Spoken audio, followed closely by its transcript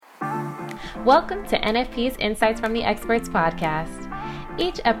Welcome to NFP's Insights from the Experts podcast.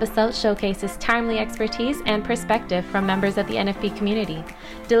 Each episode showcases timely expertise and perspective from members of the NFP community,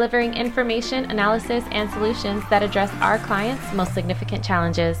 delivering information, analysis, and solutions that address our clients' most significant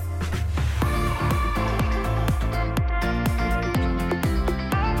challenges.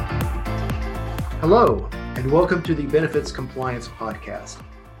 Hello, and welcome to the Benefits Compliance Podcast.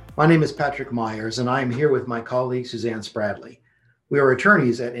 My name is Patrick Myers, and I am here with my colleague, Suzanne Spradley. We are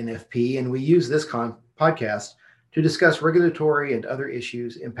attorneys at NFP, and we use this podcast to discuss regulatory and other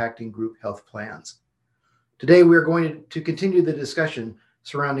issues impacting group health plans. Today, we are going to continue the discussion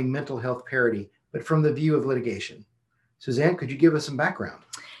surrounding mental health parity, but from the view of litigation. Suzanne, could you give us some background?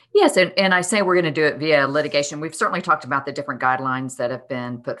 Yes, and I say we're going to do it via litigation. We've certainly talked about the different guidelines that have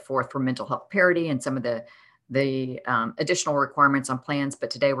been put forth for mental health parity and some of the additional requirements on plans. But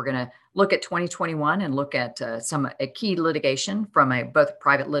today we're going to look at 2021 and look at some key litigation from both a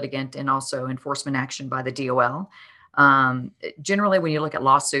private litigant and also enforcement action by the DOL. Generally, when you look at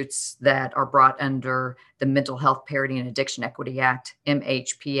lawsuits that are brought under the Mental Health Parity and Addiction Equity Act,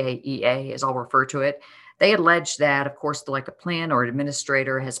 MHPAEA, as I'll refer to it, they allege that, of course, like a plan or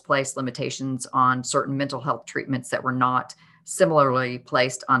administrator has placed limitations on certain mental health treatments that were not similarly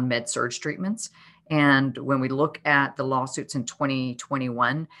placed on med-surg treatments. And when we look at the lawsuits in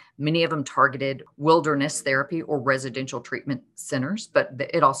 2021, many of them targeted wilderness therapy or residential treatment centers, but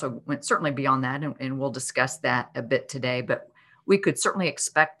it also went certainly beyond that, and we'll discuss that a bit today. But we could certainly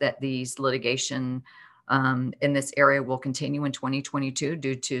expect that these litigation in this area will continue in 2022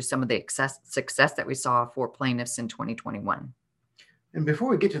 due to some of the success that we saw for plaintiffs in 2021. And before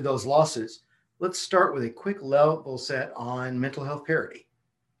we get to those lawsuits, let's start with a quick level set on mental health parity.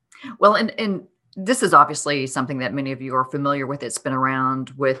 Well, and this is obviously something that many of you are familiar with. It's been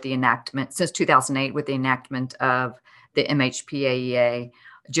around with the enactment since 2008 with the enactment of the MHPAEA.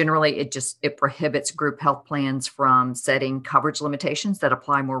 Generally, it prohibits group health plans from setting coverage limitations that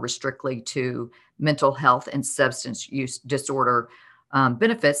apply more strictly to mental health and substance use disorder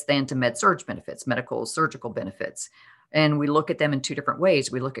benefits than to med-surg benefits, medical surgical benefits. And we look at them in two different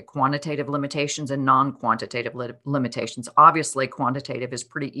ways. We look at quantitative limitations and non-quantitative limitations. Obviously, quantitative is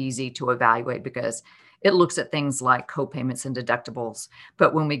pretty easy to evaluate because it looks at things like co-payments and deductibles.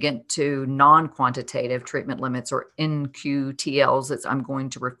 But when we get to non-quantitative treatment limits, or NQTLs, as I'm going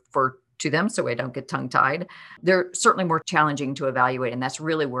to refer to them so I don't get tongue-tied, they're certainly more challenging to evaluate. And that's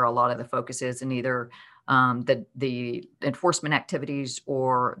really where a lot of the focus is in either the enforcement activities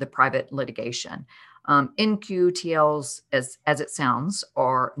or the private litigation. NQTLs, as it sounds,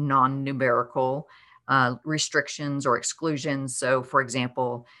 are non-numerical restrictions or exclusions. So, for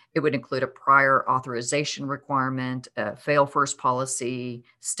example, it would include a prior authorization requirement, a fail first policy,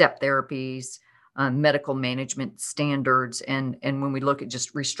 step therapies, medical management standards. And when we look at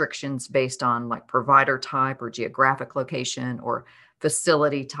just restrictions based on like provider type or geographic location or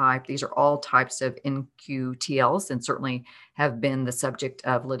facility type, these are all types of NQTLs and certainly have been the subject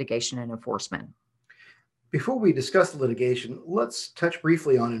of litigation and enforcement. Before we discuss the litigation, let's touch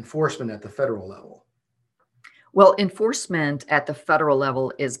briefly on enforcement at the federal level. Well, enforcement at the federal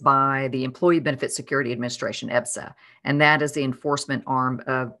level is by the Employee Benefit Security Administration, EBSA, and that is the enforcement arm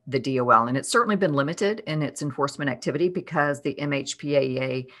of the DOL. And it's certainly been limited in its enforcement activity because the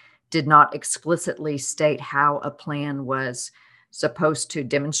MHPAEA did not explicitly state how a plan was supposed to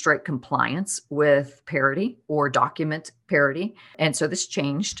demonstrate compliance with parity or document parity. And so this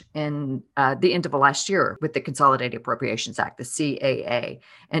changed in the end of last year with the Consolidated Appropriations Act, the CAA.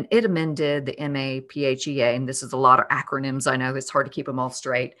 And it amended the MAPHEA, and this is a lot of acronyms. I know it's hard to keep them all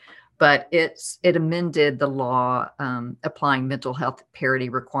straight, but it amended the law applying mental health parity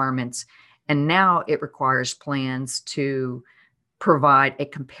requirements. And now it requires plans to provide a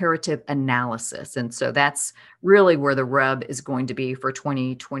comparative analysis. And so that's really where the rub is going to be for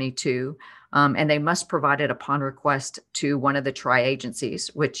 2022. And they must provide it upon request to one of the tri-agencies,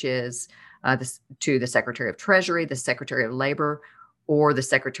 which is to the Secretary of Treasury, the Secretary of Labor, or the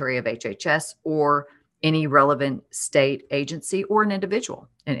Secretary of HHS, or any relevant state agency or an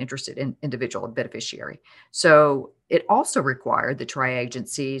interested individual beneficiary. So it also required the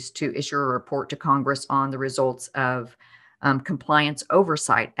tri-agencies to issue a report to Congress on the results of compliance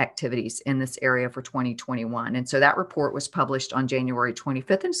oversight activities in this area for 2021. And so that report was published on January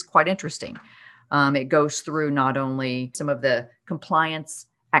 25th, and it's quite interesting. It goes through not only some of the compliance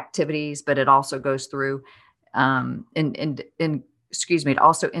activities, but it also goes through, it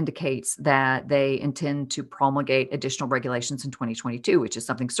also indicates that they intend to promulgate additional regulations in 2022, which is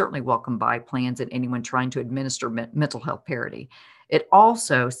something certainly welcomed by plans and anyone trying to administer mental health parity. It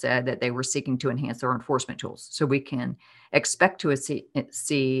also said that they were seeking to enhance their enforcement tools. So we can expect to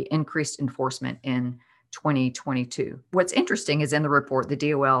see increased enforcement in 2022. What's interesting is in the report, the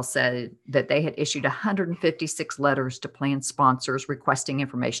DOL said that they had issued 156 letters to plan sponsors requesting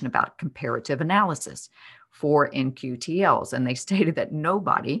information about comparative analysis for NQTLs. And they stated that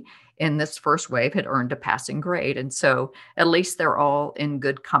nobody in this first wave had earned a passing grade. And so at least they're all in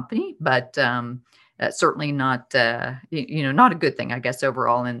good company, but certainly not, not a good thing, I guess,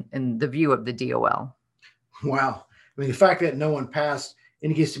 overall in the view of the DOL. Wow. I mean, the fact that no one passed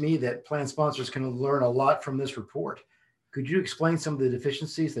indicates to me that plan sponsors can learn a lot from this report. Could you explain some of the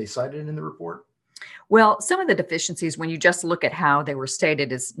deficiencies they cited in the report? Well, some of the deficiencies, when you just look at how they were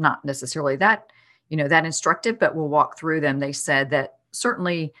stated, is not necessarily that instructive, but we'll walk through them. They said that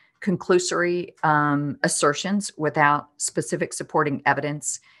certainly conclusory assertions without specific supporting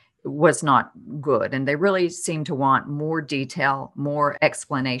evidence was not good. And they really seemed to want more detail, more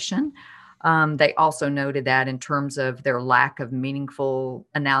explanation. They also noted that in terms of their lack of meaningful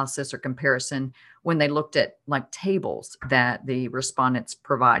analysis or comparison, when they looked at like tables that the respondents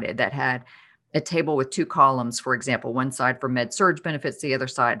provided that had a table with two columns, for example, one side for med-surg benefits, the other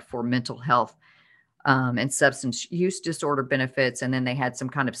side for mental health and substance use disorder benefits. And then they had some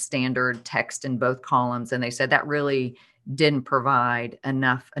kind of standard text in both columns. And they said that really didn't provide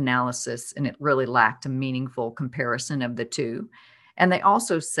enough analysis, and it really lacked a meaningful comparison of the two. And they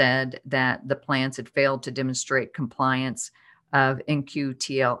also said that the plans had failed to demonstrate compliance of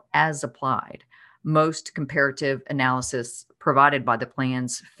NQTL as applied. Most comparative analysis provided by the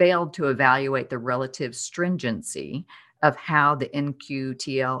plans failed to evaluate the relative stringency of how the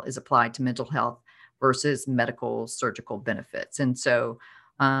NQTL is applied to mental health versus medical surgical benefits. And so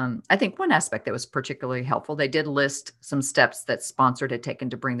I think one aspect that was particularly helpful, they did list some steps that sponsored had taken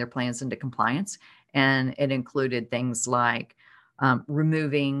to bring their plans into compliance. And it included things like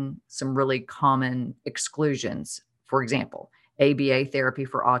removing some really common exclusions. For example, ABA therapy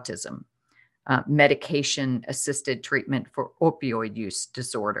for autism, medication-assisted treatment for opioid use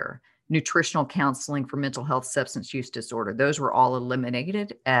disorder, nutritional counseling for mental health substance use disorder. Those were all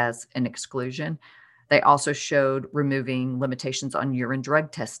eliminated as an exclusion. They also showed removing limitations on urine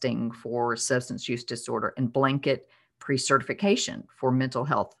drug testing for substance use disorder and blanket pre-certification for mental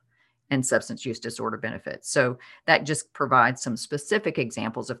health and substance use disorder benefits. So that just provides some specific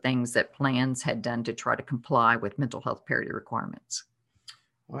examples of things that plans had done to try to comply with mental health parity requirements.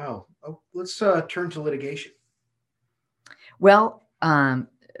 Wow. Let's turn to litigation. Well,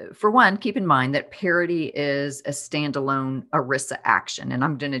 for one, keep in mind that parity is a standalone ERISA action. And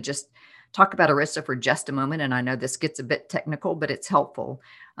I'm going to just talk about ERISA for just a moment. And I know this gets a bit technical, but it's helpful.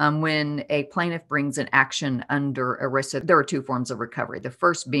 When a plaintiff brings an action under ERISA, there are two forms of recovery. The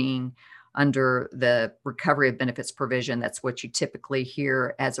first being under the recovery of benefits provision. That's what you typically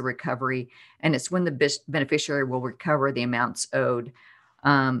hear as a recovery. And it's when the beneficiary will recover the amounts owed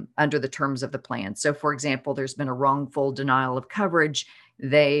under the terms of the plan. So, for example, there's been a wrongful denial of coverage.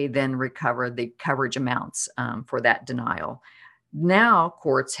 They then recover the coverage amounts for that denial. Now,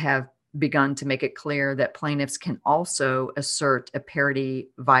 courts have begun to make it clear that plaintiffs can also assert a parity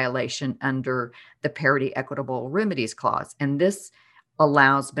violation under the Parity Equitable Remedies Clause. And this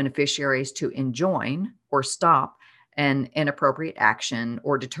allows beneficiaries to enjoin or stop an inappropriate action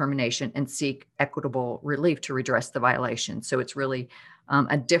or determination and seek equitable relief to redress the violation. So it's really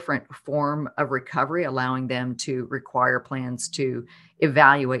a different form of recovery, allowing them to require plans to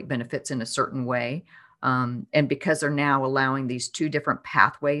evaluate benefits in a certain way. And because they're now allowing these two different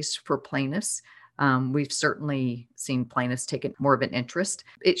pathways for plaintiffs, we've certainly seen plaintiffs take more of an interest.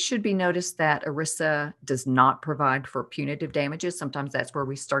 It should be noticed that ERISA does not provide for punitive damages. Sometimes that's where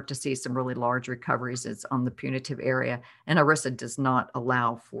we start to see some really large recoveries is on the punitive area, and ERISA does not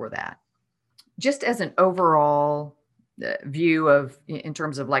allow for that. Just as an overall view of, in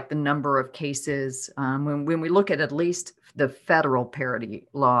terms of like the number of cases, when we look at least the federal parity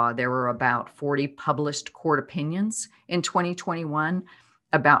law, there were about 40 published court opinions in 2021.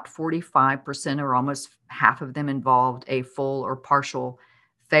 About 45% or almost half of them involved a full or partial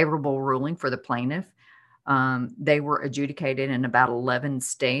favorable ruling for the plaintiff. They were adjudicated in about 11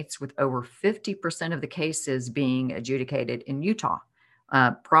 states, with over 50% of the cases being adjudicated in Utah,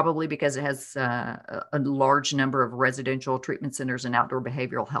 probably because it has a large number of residential treatment centers and outdoor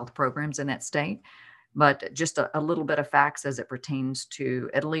behavioral health programs in that state. But just a little bit of facts as it pertains to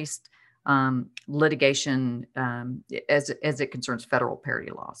at least litigation as it concerns federal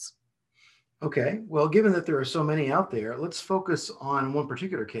parity laws. Okay. Well, given that there are so many out there, let's focus on one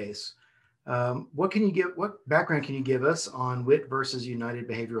particular case. What background can you give us on Witt versus United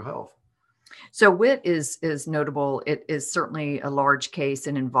Behavioral Health? So WIT is notable. It is certainly a large case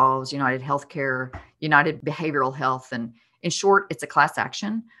and involves United Healthcare, United Behavioral Health, and in short, it's a class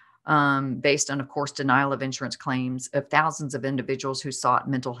action based on, of course, denial of insurance claims of thousands of individuals who sought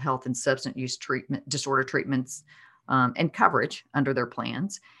mental health and substance use disorder treatments and coverage under their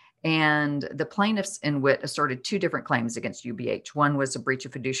plans. And the plaintiffs in WIT asserted two different claims against UBH. One was a breach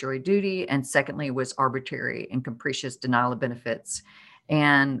of fiduciary duty, and secondly was arbitrary and capricious denial of benefits.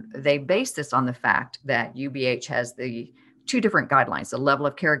 And they based this on the fact that UBH has the two different guidelines, the level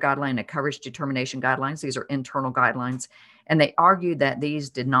of care guideline and a coverage determination guidelines. These are internal guidelines. And they argued that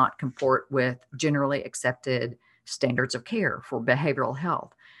these did not comport with generally accepted standards of care for behavioral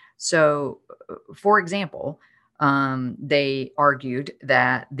health. So, for example, they argued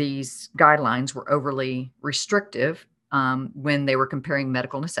that these guidelines were overly restrictive when they were comparing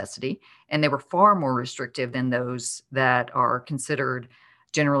medical necessity, and they were far more restrictive than those that are considered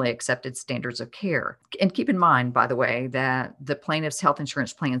generally accepted standards of care. And keep in mind, by the way, that the plaintiff's health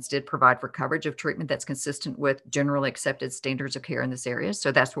insurance plans did provide for coverage of treatment that's consistent with generally accepted standards of care in this area.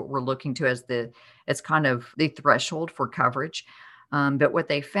 So that's what we're looking to as kind of the threshold for coverage. But what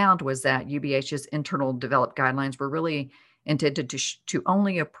they found was that UBH's internal developed guidelines were really intended to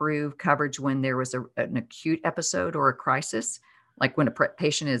only approve coverage when there was an acute episode or a crisis, like when a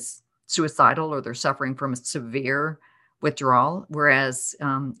patient is suicidal or they're suffering from a severe withdrawal, whereas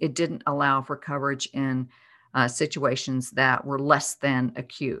it didn't allow for coverage in situations that were less than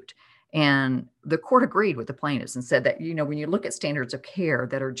acute. And the court agreed with the plaintiffs and said that, when you look at standards of care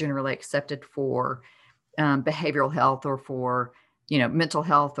that are generally accepted for behavioral health or for, mental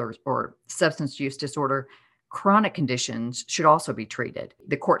health or substance use disorder, chronic conditions should also be treated.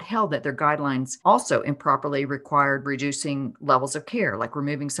 The court held that their guidelines also improperly required reducing levels of care, like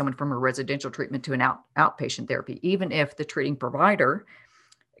removing someone from a residential treatment to an outpatient therapy, even if the treating provider,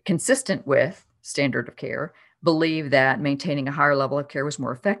 consistent with standard of care, believed that maintaining a higher level of care was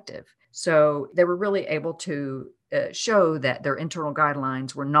more effective. So they were really able to show that their internal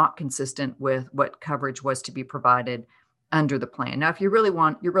guidelines were not consistent with what coverage was to be provided under the plan. Now, if you're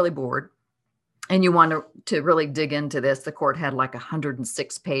really bored, and you want to really dig into this, the court had like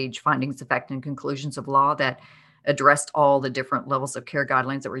 106-page findings, of fact, and conclusions of law that addressed all the different levels of care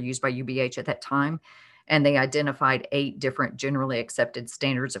guidelines that were used by UBH at that time. And they identified 8 different generally accepted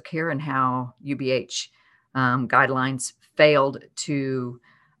standards of care and how UBH guidelines failed to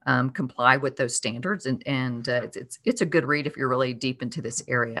comply with those standards. And it's a good read if you're really deep into this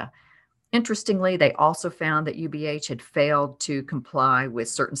area. Interestingly, they also found that UBH had failed to comply with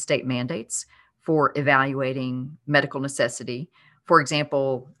certain state mandates for evaluating medical necessity. For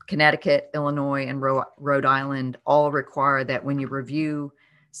example, Connecticut, Illinois, and Rhode Island all require that when you review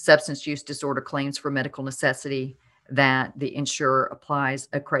substance use disorder claims for medical necessity, that the insurer applies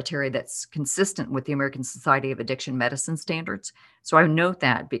a criteria that's consistent with the American Society of Addiction Medicine standards. So I note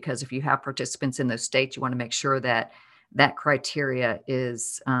that because if you have participants in those states, you want to make sure that that criteria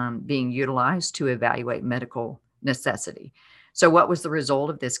is being utilized to evaluate medical necessity. So what was the result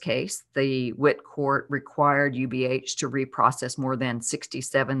of this case? The WIT court required UBH to reprocess more than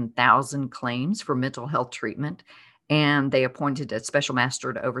 67,000 claims for mental health treatment, and they appointed a special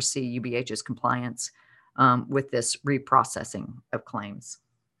master to oversee UBH's compliance with this reprocessing of claims.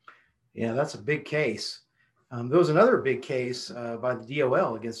 Yeah, that's a big case. There was another big case by the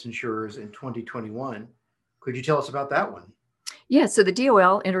DOL against insurers in 2021. Could you tell us about that one? Yeah, so the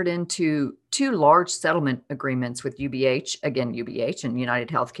DOL entered into 2 large settlement agreements with UBH and United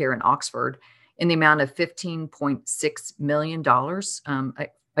Healthcare in Oxford in the amount of $15.6 million,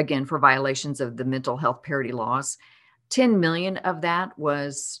 again, for violations of the mental health parity laws. 10 million of that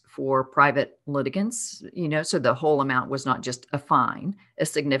was for private litigants, so the whole amount was not just a fine. A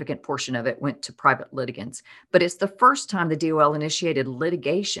significant portion of it went to private litigants. But it's the first time the DOL initiated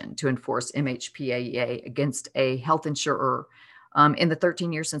litigation to enforce MHPAEA against a health insurer in the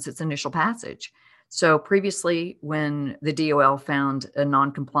 13 years since its initial passage. So previously, when the DOL found a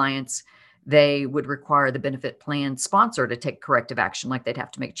noncompliance, they would require the benefit plan sponsor to take corrective action, like they'd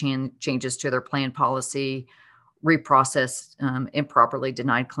have to make changes to their plan policy, reprocess improperly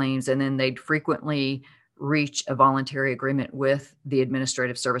denied claims, and then they'd frequently reach a voluntary agreement with the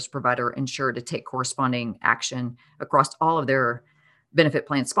administrative service provider insured to take corresponding action across all of their benefit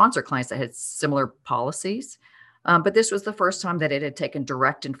plan sponsor clients that had similar policies. But this was the first time that it had taken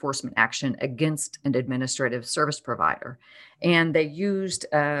direct enforcement action against an administrative service provider. And they used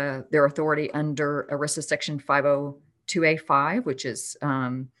their authority under ERISA Section 502A5, which is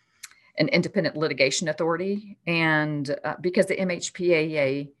an independent litigation authority. And because the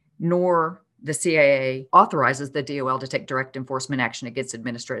MHPAEA nor the CAA authorizes the DOL to take direct enforcement action against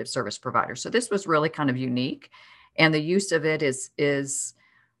administrative service providers. So this was really kind of unique. And the use of it is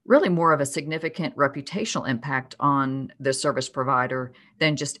really more of a significant reputational impact on the service provider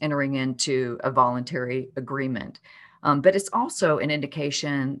than just entering into a voluntary agreement. But it's also an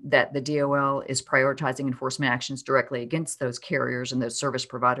indication that the DOL is prioritizing enforcement actions directly against those carriers and those service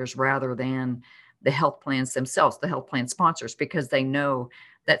providers rather than the health plans themselves, the health plan sponsors, because they know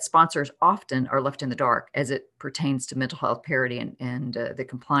that sponsors often are left in the dark as it pertains to mental health parity and the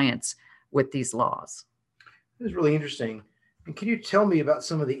compliance with these laws. It was really interesting. And can you tell me about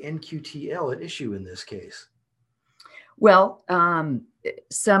some of the NQTL at issue in this case? Well,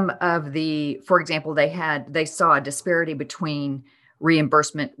 some of for example, they saw a disparity between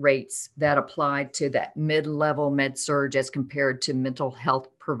reimbursement rates that applied to that mid-level med-surg as compared to mental health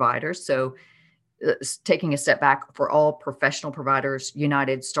providers. So taking a step back, for all professional providers,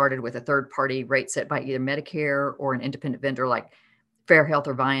 United started with a third-party rate set by either Medicare or an independent vendor like Fair Health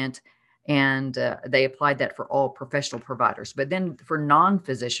or Viant, and they applied that for all professional providers. But then for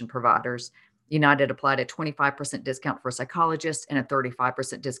non-physician providers, United applied a 25% discount for psychologists and a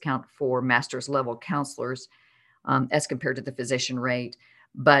 35% discount for master's level counselors as compared to the physician rate.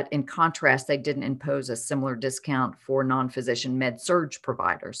 But in contrast, they didn't impose a similar discount for non-physician med-surg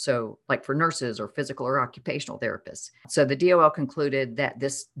providers, so like for nurses or physical or occupational therapists. So the DOL concluded that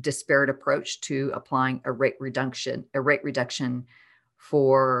this disparate approach to applying a rate reduction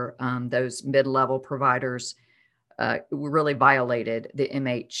for those mid-level providers really violated the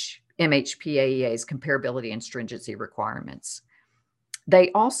MHPAEA's comparability and stringency requirements. They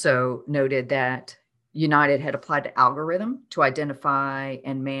also noted that United had applied an algorithm to identify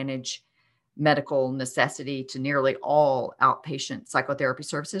and manage medical necessity to nearly all outpatient psychotherapy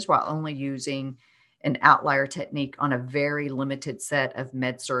services while only using an outlier technique on a very limited set of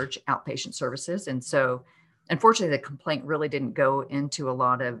med-surg outpatient services. And so, unfortunately, the complaint really didn't go into a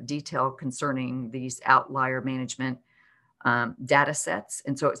lot of detail concerning these outlier management data sets.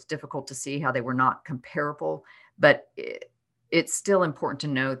 And so it's difficult to see how they were not comparable. But it's still important to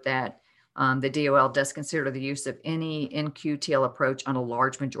note that the DOL does consider the use of any NQTL approach on a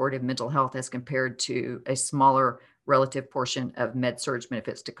large majority of mental health as compared to a smaller relative portion of med-surg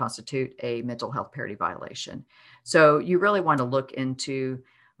benefits to constitute a mental health parity violation. So you really want to look into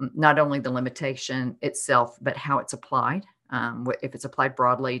not only the limitation itself, but how it's applied. If it's applied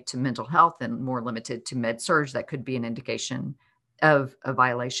broadly to mental health and more limited to med-surg, that could be an indication of a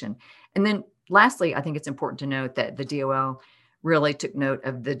violation. And then lastly, I think it's important to note that the DOL really took note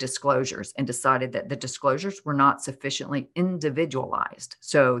of the disclosures and decided that the disclosures were not sufficiently individualized.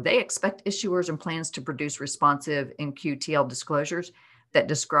 So they expect issuers and plans to produce responsive NQTL disclosures that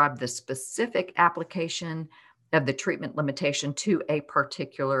describe the specific application of the treatment limitation to a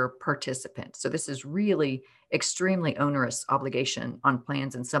particular participant. So this is really extremely onerous obligation on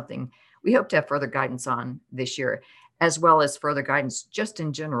plans and something we hope to have further guidance on this year, as well as further guidance just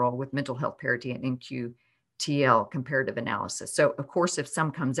in general with mental health parity and NQTL comparative analysis. So of course, if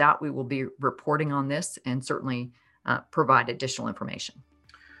some comes out, we will be reporting on this and certainly provide additional information.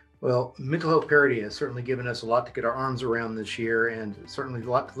 Well, mental health parity has certainly given us a lot to get our arms around this year and certainly a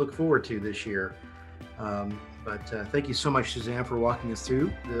lot to look forward to this year. But thank you so much, Suzanne, for walking us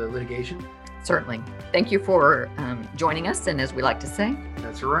through the litigation. Certainly. Thank you for joining us. And as we like to say,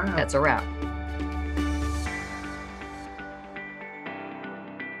 that's a wrap. That's a wrap.